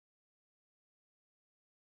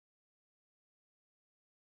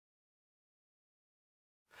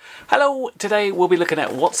Hello, today we'll be looking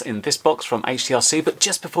at what's in this box from HTRC, but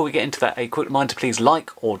just before we get into that, a quick reminder, please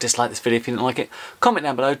like or dislike this video if you didn't like it, comment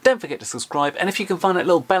down below, don't forget to subscribe, and if you can find that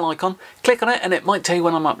little bell icon, click on it and it might tell you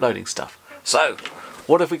when I'm uploading stuff. So,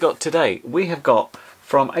 what have we got today? We have got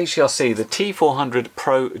from HTRC the T400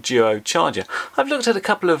 Pro Duo charger. I've looked at a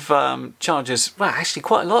couple of chargers, well actually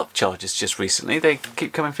quite a lot of chargers just recently, they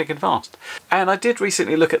keep coming thick and fast. And I did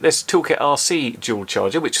recently look at this HTRC dual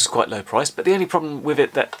charger, which is quite low price, but the only problem with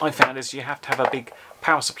it that I found is you have to have a big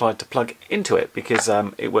power supply to plug into it because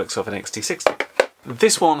it works off an XT60.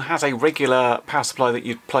 This one has a regular power supply that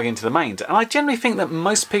you'd plug into the mains, and I generally think that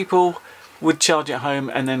most people would charge at home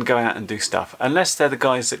and then go out and do stuff, unless they're the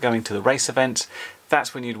guys that go into the race events.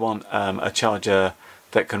 That's when you'd want a charger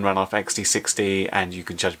that can run off XT60 and you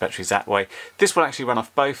can charge batteries that way. This will actually run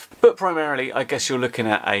off both, but primarily I guess you're looking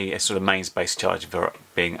at a sort of mains-based charger for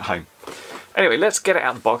being at home. Anyway, let's get it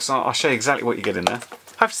out of the box and I'll show you exactly what you get in there.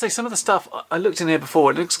 I have to say, some of the stuff I looked in here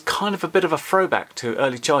before, it looks kind of a bit of a throwback to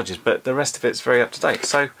early chargers, but the rest of it's very up to date.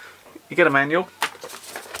 So you get a manual,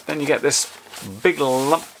 then you get this big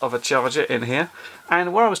lump of a charger in here,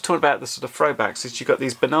 and where I was talking about the sort of throwbacks is you've got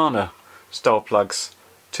these banana style plugs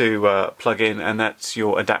to plug in, and that's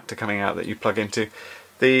your adapter coming out that you plug into.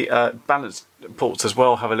 The balance ports as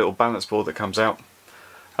well have a little balance board that comes out.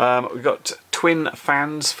 We've got twin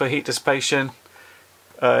fans for heat dissipation.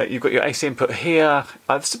 You've got your AC input here.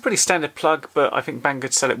 This is a pretty standard plug, but I think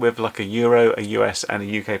Banggood sell it with like a Euro, a US and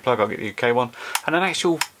a UK plug. I'll get the UK one. And an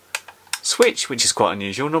actual switch, which is quite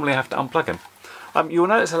unusual. Normally I have to unplug them. You'll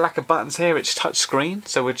notice a lack of buttons here, it's touch screen,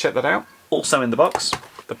 so we'll check that out. Also in the box,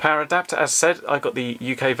 the power adapter. As said, I got the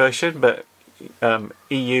UK version, but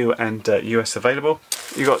EU and US available.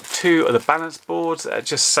 You've got two of the balance boards. That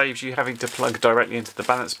just saves you having to plug directly into the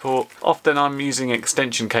balance port. Often I'm using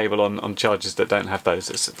extension cable on chargers that don't have those.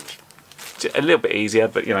 It's a little bit easier,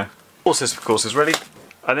 but you know. Also, of course, is ready.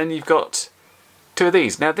 And then you've got two of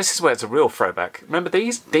these. Now this is where it's a real throwback. Remember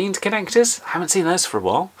these Dean's connectors? I haven't seen those for a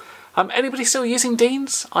while. Anybody still using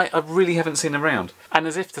Deans? I really haven't seen them around. And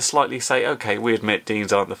as if to slightly say, okay, we admit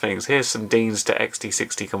Deans aren't the things. Here's some Deans to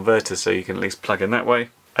XT60 converters so you can at least plug in that way.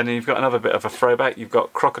 And then you've got another bit of a throwback. You've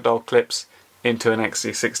got crocodile clips into an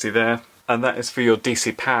XT60 there. And that is for your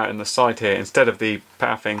DC power in the side here. Instead of the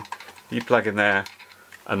power thing, you plug in there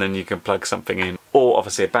and then you can plug something in. Or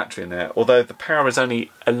obviously a battery in there. Although the power is only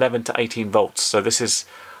 11 to 18 volts. So this is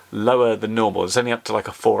lower than normal. It's only up to like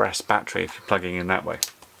a 4S battery if you're plugging in that way.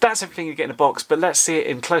 That's everything you get in a box, but let's see it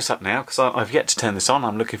in close-up now, because I've yet to turn this on.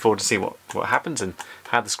 I'm looking forward to see what happens and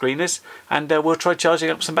how the screen is, and we'll try charging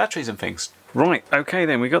up some batteries and things. Right, okay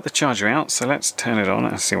then, we got the charger out, so let's turn it on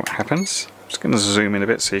and see what happens. I'm just going to zoom in a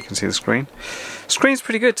bit so you can see the screen. Screen's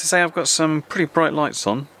pretty good to say. I've got some pretty bright lights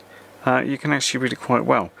on. You can actually read it quite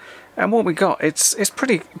well. And what we got, it's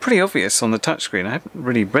pretty obvious on the touchscreen. I haven't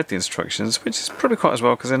really read the instructions, which is probably quite as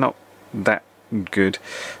well, because they're not that good,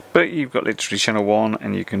 but you've got literally channel 1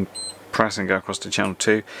 and you can press and go across to channel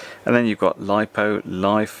 2, and then you've got LiPo,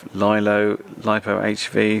 Life, Lilo, LiPo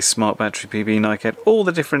HV, Smart Battery, PB, NiCad, all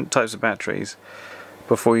the different types of batteries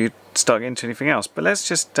before you start getting to anything else. But let's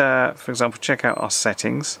just for example check out our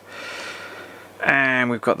settings, and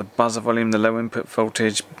we've got the buzzer volume, the low input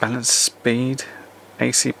voltage, balance speed,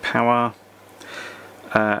 AC power,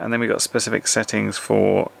 and then we've got specific settings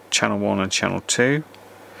for channel 1 and channel 2.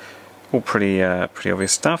 All pretty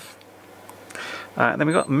obvious stuff. Then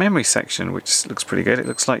we've got the memory section, which looks pretty good. It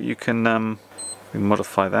looks like you can we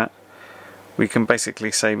modify that. We can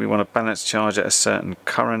basically say we want a balanced charge at a certain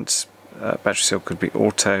current. Battery cell could be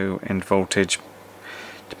auto, end voltage,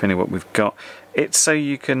 depending on what we've got. It's so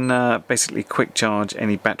you can basically quick charge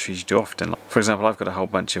any batteries you do often. For example, I've got a whole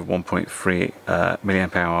bunch of 1.3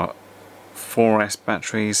 milliamp hour 4S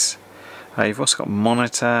batteries. You've also got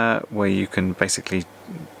monitor, where you can basically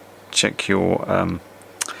check your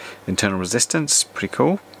internal resistance. Pretty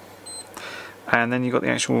cool. And then you've got the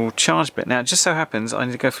actual charge bit. Now it just so happens I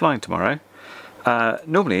need to go flying tomorrow.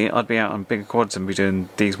 Normally I'd be out on bigger quads and be doing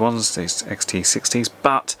these ones, these XT60s,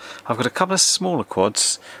 but I've got a couple of smaller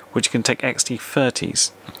quads which can take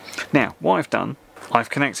XT30s. Now what I've done, I've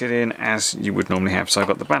connected in as you would normally have. So I've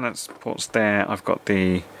got the balance ports there, I've got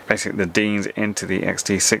basically the Deans into the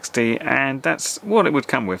XT60, and that's what it would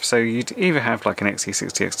come with. So you'd either have like an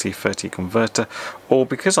XT60, XT30 converter, or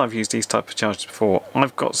because I've used these type of chargers before,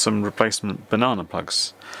 I've got some replacement banana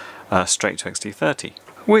plugs straight to XT30,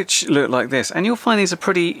 which look like this. And you'll find these are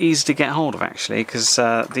pretty easy to get hold of actually, because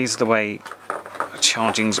these are the way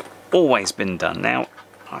charging's always been done. Now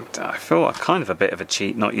I feel kind of a bit of a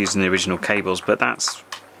cheat not using the original cables, but that's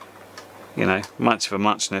you know, much of a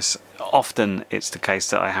muchness. Often it's the case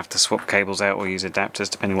that I have to swap cables out or use adapters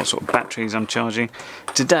depending what sort of batteries I'm charging.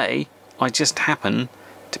 Today I just happen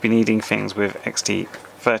to be needing things with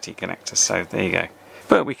HTRC connectors, so there you go.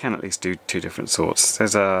 But we can at least do two different sorts.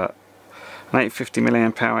 There's an 850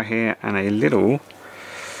 milliamp hour here and a little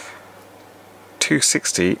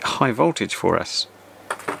 260 high voltage for us.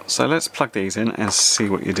 So let's plug these in and see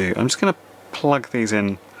what you do. I'm just going to plug these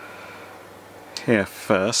in here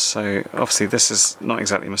first. So obviously this is not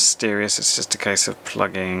exactly mysterious, it's just a case of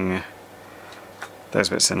plugging those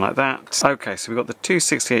bits in like that. Okay, so we've got the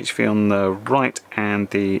 260 HV on the right and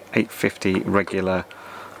the 850 regular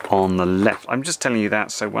on the left. I'm just telling you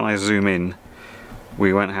that so when I zoom in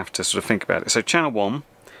we won't have to sort of think about it. So channel 1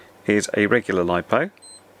 is a regular LiPo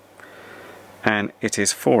and it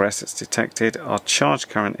is 4S, it's detected. Our charge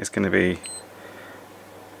current is going to be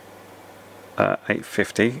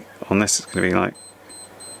 850. On this it's going to be like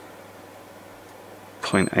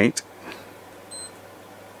 0.8.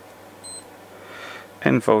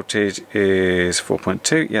 End voltage is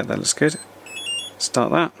 4.2. Yeah, that looks good.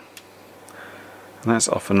 Start that. And that's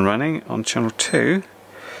off and running. On channel 2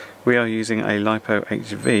 we are using a LiPo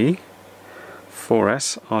HV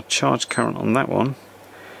 4S. Our charge current on that one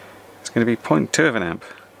is going to be 0.2 of an amp.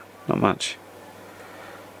 Not much.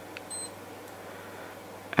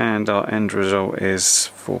 And our end result is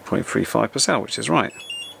 4.35%, which is right.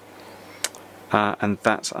 And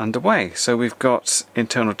that's underway. So we've got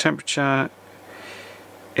internal temperature,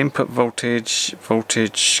 input voltage,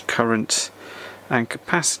 current, and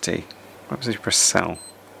capacity. What happens if you press cell?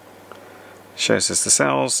 Shows us the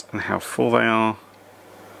cells and how full they are.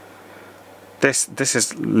 This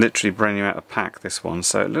is literally brand new out of pack, this one,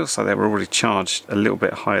 so it looks like they were already charged a little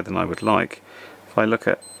bit higher than I would like. If I look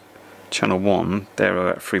at channel 1, they're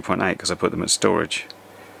at 3.8 because I put them at storage.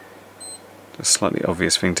 A slightly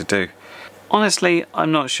obvious thing to do. Honestly,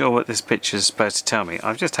 I'm not sure what this picture is supposed to tell me.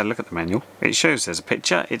 I've just had a look at the manual. It shows there's a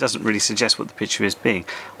picture. It doesn't really suggest what the picture is being.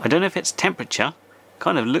 I don't know if it's temperature.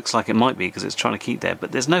 Kind of looks like it might be because it's trying to keep there,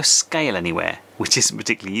 but there's no scale anywhere, which isn't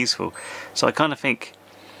particularly useful. So I kind of think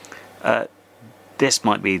this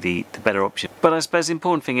might be the better option. But I suppose the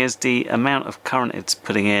important thing is the amount of current it's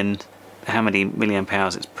putting in, how many milliamp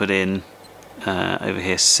hours it's put in. Over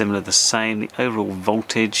here, similar, the same. The overall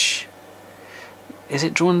voltage. Is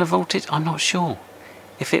it drawing the voltage? I'm not sure.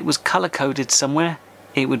 If it was color coded somewhere,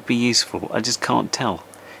 it would be useful. I just can't tell.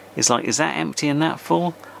 It's like, is that empty and that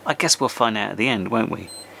full? I guess we'll find out at the end, won't we?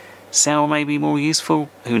 Cell may be more useful.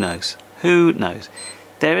 Who knows? Who knows?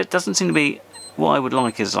 There, it doesn't seem to be. What I would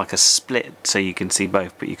like is like a split so you can see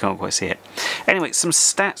both, but you can't quite see it. Anyway, some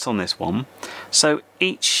stats on this one. So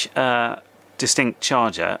each distinct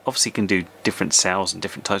charger obviously can do different cells and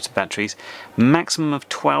different types of batteries. Maximum of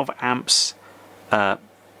 12 amps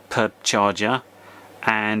per charger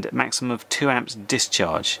and maximum of 2 amps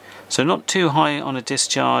discharge. So not too high on a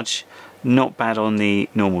discharge, not bad on the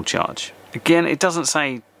normal charge. Again, it doesn't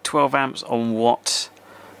say 12 amps on what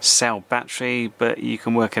cell battery, but you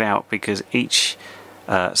can work it out because each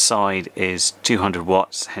side is 200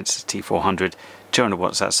 watts, hence the T400. 200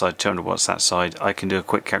 watts that side, 200 watts that side. I can do a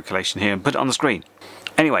quick calculation here and put it on the screen.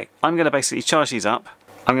 Anyway, I'm going to basically charge these up.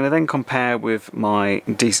 I'm going to then compare with my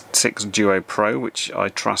D6 Duo Pro, which I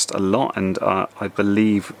trust a lot, and I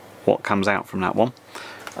believe what comes out from that one.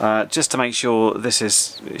 Just to make sure this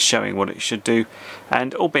is showing what it should do.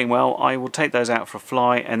 And all being well, I will take those out for a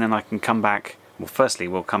fly, and then I can come back. Well, firstly,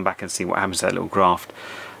 we'll come back and see what happens to that little graft,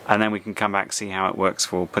 and then we can come back and see how it works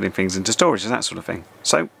for putting things into storage and that sort of thing.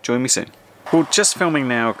 So, join me soon. Well, just filming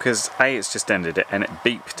now because it's just ended it and it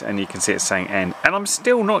beeped and you can see it saying end. And I'm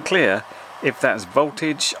still not clear if that's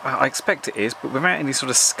voltage. I expect it is, but without any sort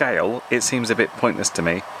of scale, it seems a bit pointless to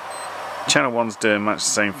me. Channel 1's doing much the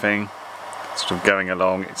same thing, sort of going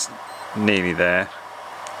along. It's nearly there,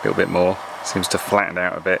 a little bit more. Seems to flatten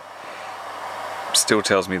out a bit. Still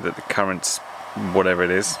tells me that the current's whatever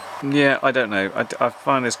it is. Yeah, I don't know. I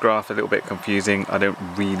find this graph a little bit confusing. I don't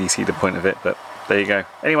really see the point of it, but there you go.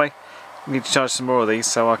 Anyway, I need to charge some more of these,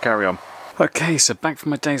 so I'll carry on. Okay, so back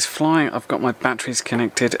from my day's flying. I've got my batteries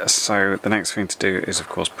connected, so the next thing to do is of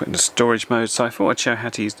course put into storage mode. So I thought I'd show how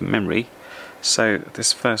to use the memory. So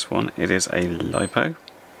this first one, it is a LiPo,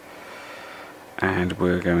 and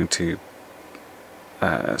we're going to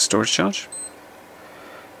storage charge.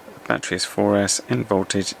 The battery is 4S, end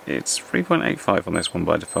voltage it's 3.85 on this one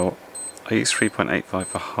by default. I use 3.85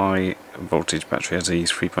 for high voltage battery as I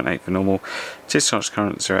use 3.8 for normal. Discharge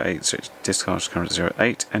current 0.8, so it's discharge current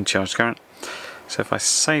 0.8 and charge current. So if I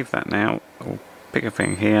save that now, we'll pick a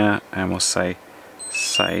thing here and we'll say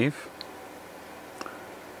save.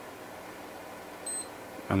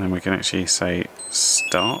 and then we can actually say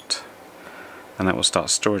start, and that will start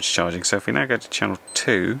storage charging. So if we now go to channel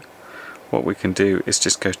 2, what we can do is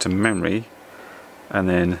just go to memory, and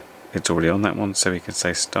then it's already on that one, so we can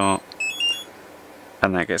say start,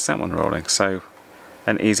 and that gets that one rolling. So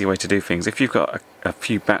an easy way to do things. If you've got a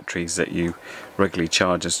few batteries that you regularly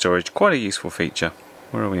charge and storage, quite a useful feature.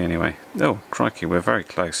 Where are we anyway? Oh, crikey, we're very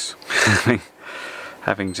close.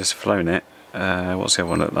 Having just flown it, what's the other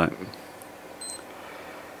one look like?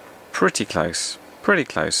 Pretty close, pretty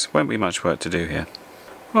close. Won't be much work to do here.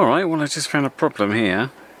 Alright, well I just found a problem here.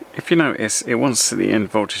 If you notice, it wants the end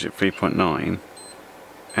voltage at 3.9,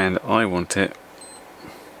 and I want it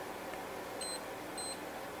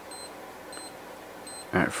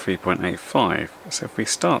at 3.85. So if we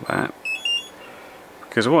start that,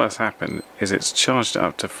 because what has happened is it's charged it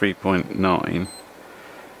up to 3.9,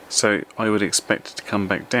 so I would expect it to come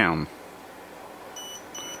back down.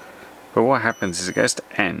 But what happens is it goes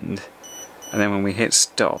to end, and then when we hit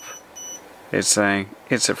stop, it's saying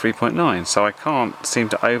it's at 3.9, so I can't seem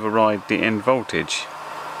to override the end voltage,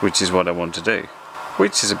 which is what I want to do,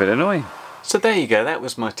 which is a bit annoying. So there you go, that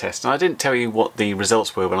was my test, and I didn't tell you what the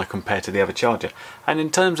results were when I compared to the other charger. And in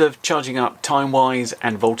terms of charging up time-wise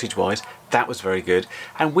and voltage-wise, that was very good.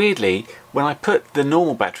 And weirdly, when I put the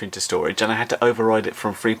normal battery into storage and I had to override it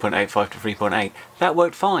from 3.85 to 3.8, that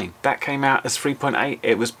worked fine. That came out as 3.8,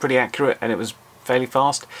 it was pretty accurate and it was fairly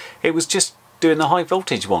fast. It was just doing the high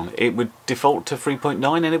voltage one. It would default to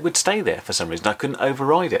 3.9 and it would stay there for some reason. I couldn't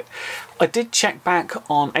override it. I did check back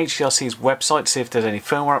on HTRC's website to see if there's any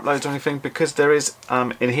firmware uploads or anything, because there is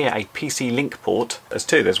in here a PC link port. There's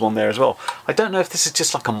two, there's one there as well. I don't know if this is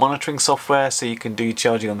just like a monitoring software so you can do your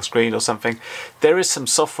charging on the screen or something. There is some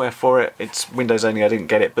software for it. It's Windows only, I didn't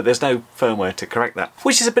get it, but there's no firmware to correct that,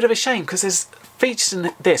 which is a bit of a shame because there's features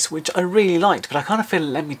in this which I really liked, but I kind of feel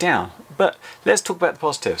it let me down. But let's talk about the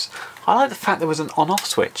positives. I like the fact there was an on-off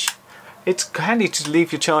switch. It's handy to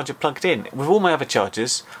leave your charger plugged in. With all my other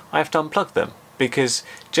chargers, I have to unplug them because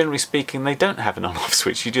generally speaking they don't have an on-off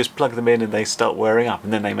switch. You just plug them in and they start wearing up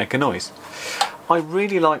and then they make a noise. I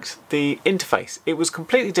really liked the interface. It was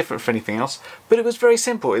completely different from anything else, but it was very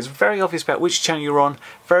simple. It was very obvious about which channel you're on,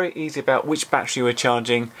 very easy about which battery you were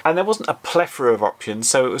charging, and there wasn't a plethora of options,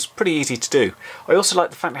 so it was pretty easy to do. I also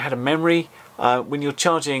liked the fact it had a memory. When you're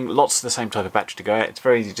charging lots of the same type of battery to go out, it's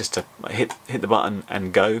very easy just to hit the button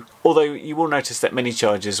and go. Although you will notice that many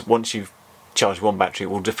chargers, once you've charged one battery, it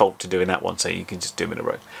will default to doing that one, so you can just do them in a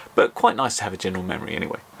row. But quite nice to have a general memory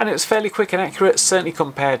anyway. And it was fairly quick and accurate, certainly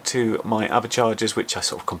compared to my other chargers, which I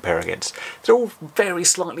sort of compare against. They're all very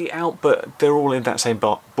slightly out, but they're all in that same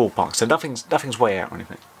ballpark, so nothing's way out or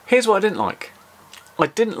anything. Here's what I didn't like. I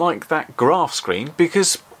didn't like that graph screen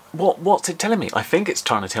because what's it telling me? I think it's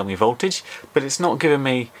trying to tell me voltage, but it's not giving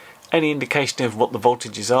me any indication of what the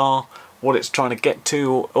voltages are, what it's trying to get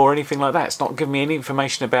to, or anything like that. It's not giving me any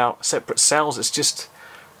information about separate cells. It's just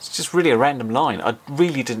really a random line. I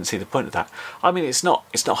really didn't see the point of that. I mean, it's not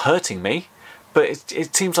hurting me, but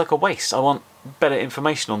it seems like a waste. I want better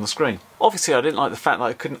information on the screen. Obviously, I didn't like the fact that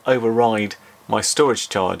I couldn't override my storage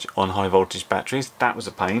charge on high voltage batteries. That was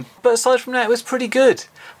a pain. But aside from that, it was pretty good.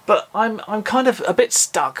 But I'm kind of a bit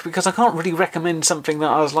stuck because I can't really recommend something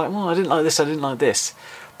that I was like, well, I didn't like this, I didn't like this,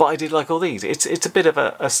 but I did like all these. It's a bit of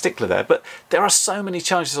a stickler there, but there are so many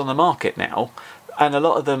chargers on the market now, and a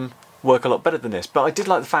lot of them work a lot better than this. But I did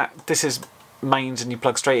like the fact this is mains and you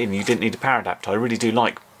plug straight in, you didn't need a power adapter. I really do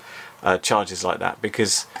like chargers like that,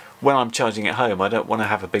 because when I'm charging at home, I don't want to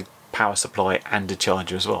have a big power supply and a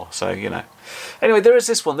charger as well, so you know. Anyway, there is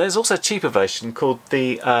this one. There's also a cheaper version called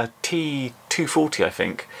the T400, I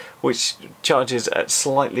think, which charges at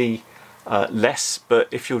slightly less, but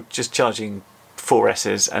if you're just charging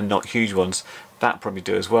 4S's and not huge ones, that probably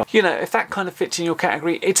do as well. You know, if that kind of fits in your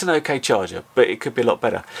category, it's an okay charger, but it could be a lot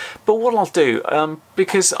better. But what I'll do,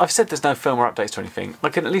 because I've said there's no firmware updates or anything, I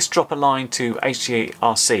can at least drop a line to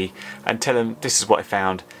HTRC and tell them this is what I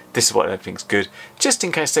found, this is what I think's good, just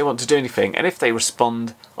in case they want to do anything, and if they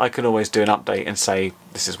respond, I can always do an update and say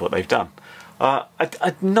this is what they've done.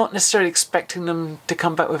 I'm not necessarily expecting them to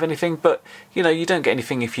come back with anything, but you know, you don't get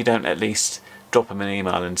anything if you don't at least drop them an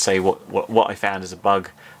email and say what I found as a bug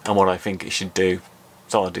and what I think it should do.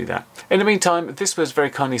 So I'll do that. In the meantime, this was very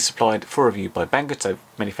kindly supplied for review by Banggood, so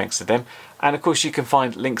many thanks to them. And of course you can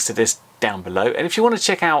find links to this down below. And if you want to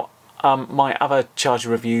check out my other charger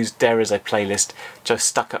reviews, there is a playlist just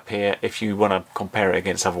stuck up here if you want to compare it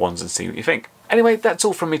against other ones and see what you think. Anyway, that's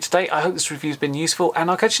all from me today. I hope this review's been useful, and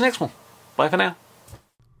I'll catch you next one. Bye for now.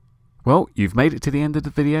 Well, you've made it to the end of the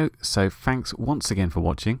video, so thanks once again for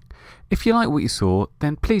watching. If you like what you saw,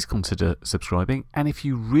 then please consider subscribing, and if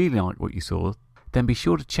you really like what you saw, then be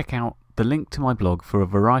sure to check out the link to my blog for a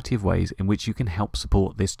variety of ways in which you can help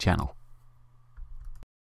support this channel.